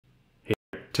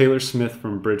Taylor Smith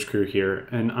from Bridgecrew here,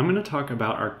 and I'm going to talk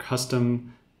about our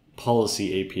custom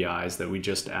policy APIs that we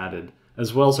just added,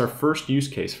 as well as our first use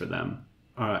case for them,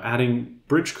 adding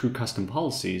Bridgecrew custom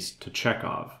policies to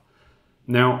Checkov.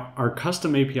 Now, our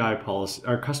custom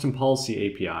policy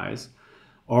APIs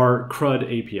are CRUD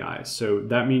APIs, so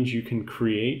that means you can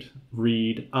create,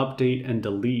 read, update, and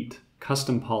delete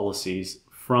custom policies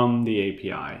from the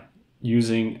API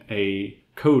using a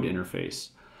code interface.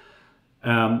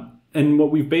 And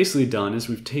what we've basically done is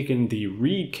we've taken the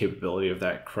read capability of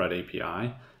that CRUD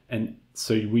API, and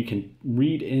so we can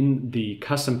read in the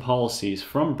custom policies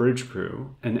from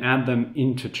Bridgecrew and add them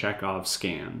into Checkov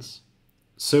scans.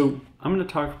 So I'm going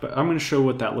to show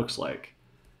what that looks like.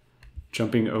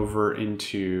 Jumping over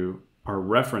into our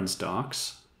reference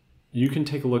docs, you can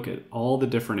take a look at all the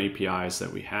different APIs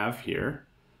that we have here,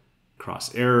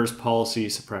 across errors,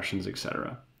 policies, suppressions,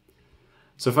 etc.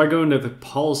 So if I go into the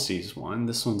policies one,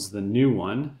 this one's the new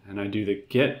one, and I do the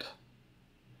get,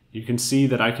 you can see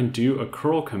that I can do a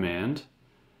curl command,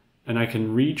 and I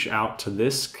can reach out to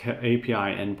this API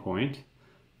endpoint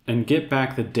and get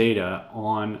back the data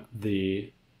on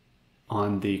the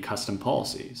custom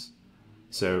policies.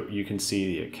 So you can see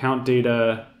the account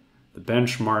data, the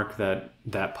benchmark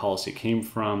that policy came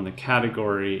from, the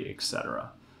category, etc.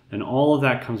 And all of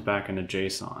that comes back into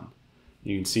JSON.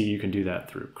 You can see you can do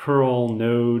that through curl,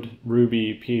 Node,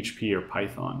 Ruby, PHP, or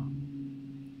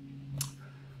Python.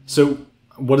 So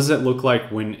what does that look like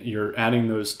when you're adding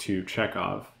those to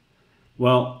Checkov?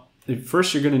 Well,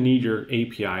 first you're going to need your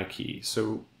API key.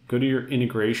 So go to your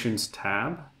integrations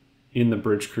tab in the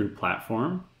Bridgecrew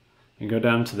platform and go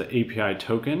down to the API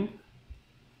token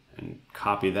and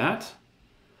copy that.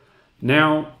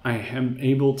 Now I am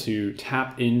able to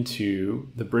tap into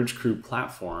the Bridgecrew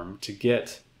platform to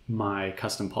get my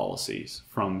custom policies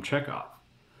from Checkov.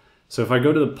 So if I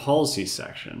go to the policies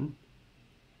section,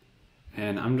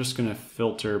 and I'm just going to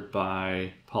filter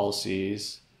by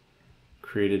policies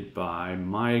created by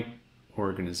my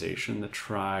organization, the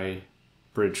Try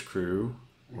Bridgecrew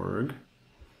org,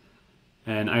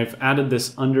 and I've added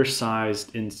this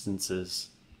undersized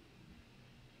instances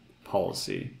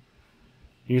policy.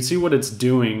 You can see what it's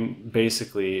doing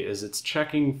basically is it's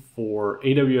checking for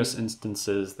AWS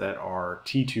instances that are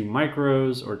T2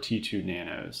 micros or T2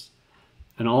 nanos.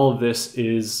 And all of this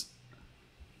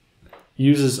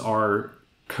uses our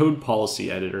code policy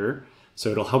editor, so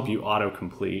it'll help you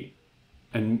autocomplete.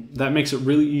 And that makes it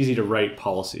really easy to write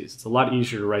policies. It's a lot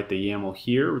easier to write the YAML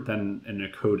here than in a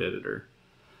code editor.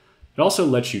 It also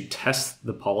lets you test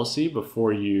the policy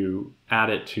before you add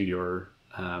it to your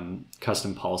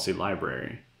custom policy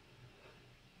library.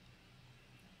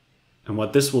 And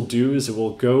what this will do is it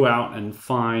will go out and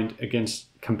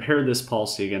compare this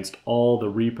policy against all the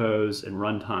repos and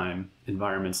runtime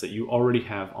environments that you already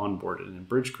have onboarded in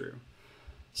Bridgecrew.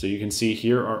 So you can see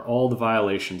here are all the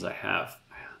violations I have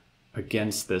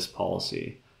against this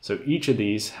policy. So each of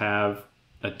these have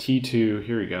a T2,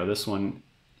 here we go, this one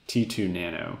T2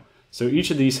 nano. So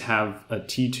each of these have a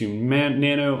T2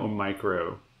 nano or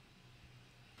micro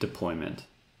deployment.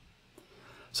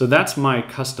 So that's my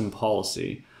custom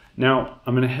policy. Now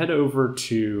I'm going to head over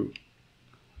to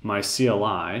my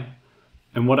CLI,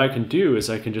 and what I can do is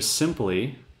I can just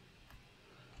simply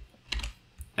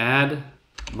add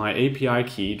my API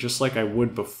key just like I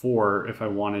would before if I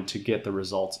wanted to get the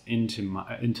results into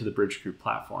the Bridgecrew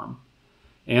platform,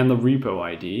 and the repo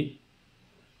ID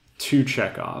to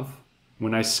Checkov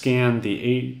when I scan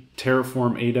the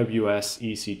Terraform AWS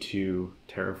EC2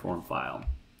 Terraform file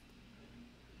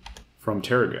from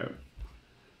TerraGoat.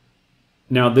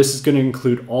 Now this is going to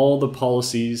include all the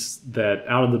policies that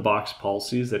out-of-the-box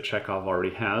policies that Checkov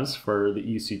already has for the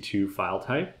EC2 file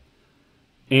type,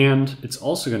 and it's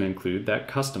also going to include that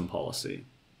custom policy.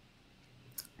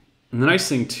 And the nice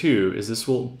thing too is this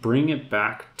will bring it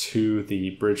back to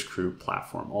the Bridgecrew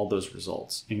platform, all those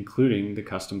results, including the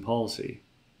custom policy.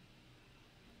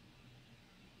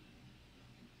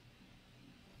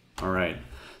 All right,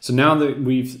 so now that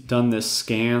we've done this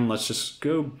scan, let's just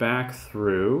go back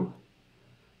through.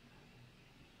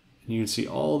 You can see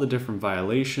all the different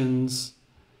violations.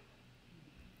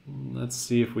 Let's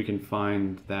see if we can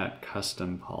find that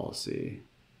custom policy.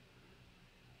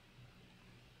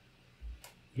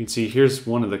 You can see here's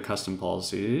one of the custom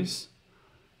policies.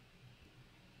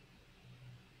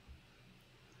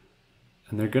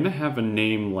 And they're going to have a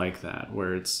name like that,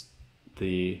 where it's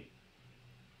the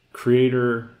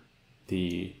creator,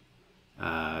 the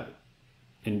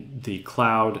in the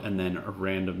cloud, and then a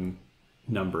random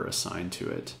number assigned to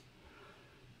it.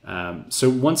 So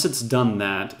once it's done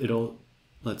that,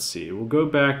 let's see, we'll go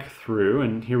back through,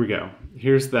 and here we go.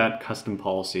 Here's that custom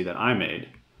policy that I made.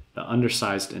 the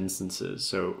undersized instances.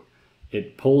 So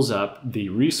it pulls up the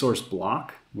resource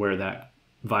block where that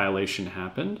violation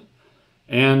happened,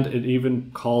 and it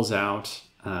even calls out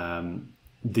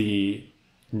the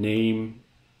name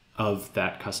of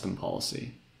that custom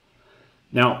policy.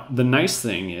 Now, the nice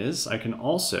thing is I can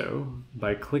also,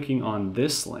 by clicking on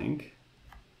this link,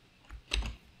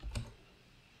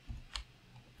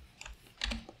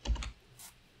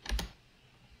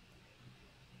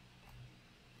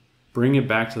 bring it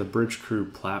back to the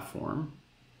Bridgecrew platform.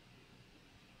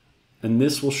 And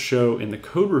this will show in the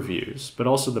code reviews, but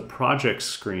also the project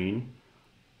screen,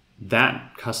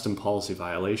 that custom policy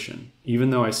violation, even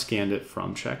though I scanned it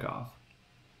from Checkov.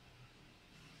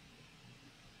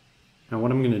 Now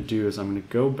what I'm going to do is I'm going to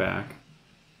go back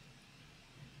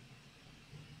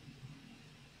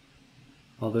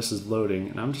while this is loading,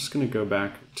 and I'm just going to go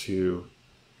back to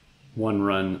one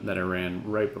run that I ran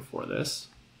right before this.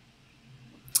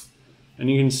 And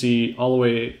you can see all the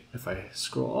way, if I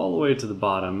scroll all the way to the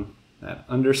bottom, that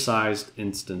undersized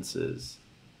instances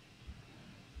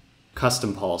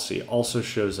custom policy also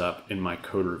shows up in my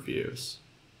code reviews.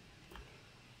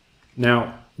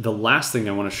 Now, the last thing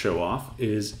I want to show off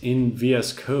is in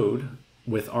VS Code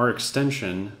with our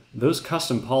extension, those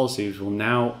custom policies will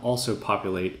now also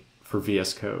populate for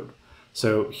VS Code.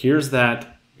 So here's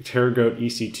that Terragoat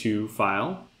EC2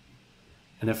 file.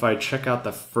 And if I check out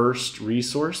the first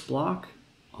resource block,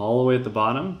 all the way at the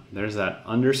bottom, there's that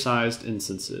undersized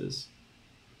instances.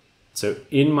 So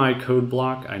in my code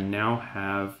block, I now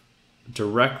have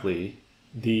directly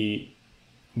the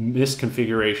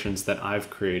misconfigurations that I've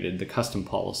created, the custom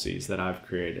policies that I've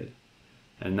created.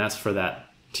 And that's for that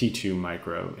T2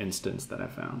 micro instance that I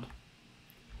found.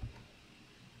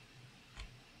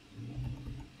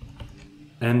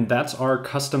 And that's our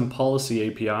custom policy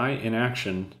API in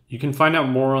action. You can find out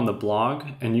more on the blog,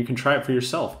 and you can try it for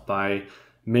yourself by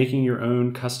making your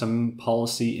own custom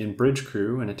policy in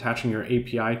Bridgecrew and attaching your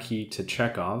API key to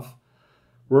Checkov.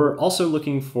 We're also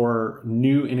looking for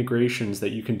new integrations that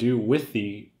you can do with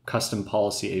the custom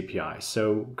policy API.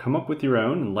 So come up with your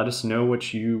own and let us know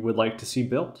what you would like to see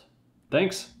built.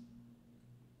 Thanks.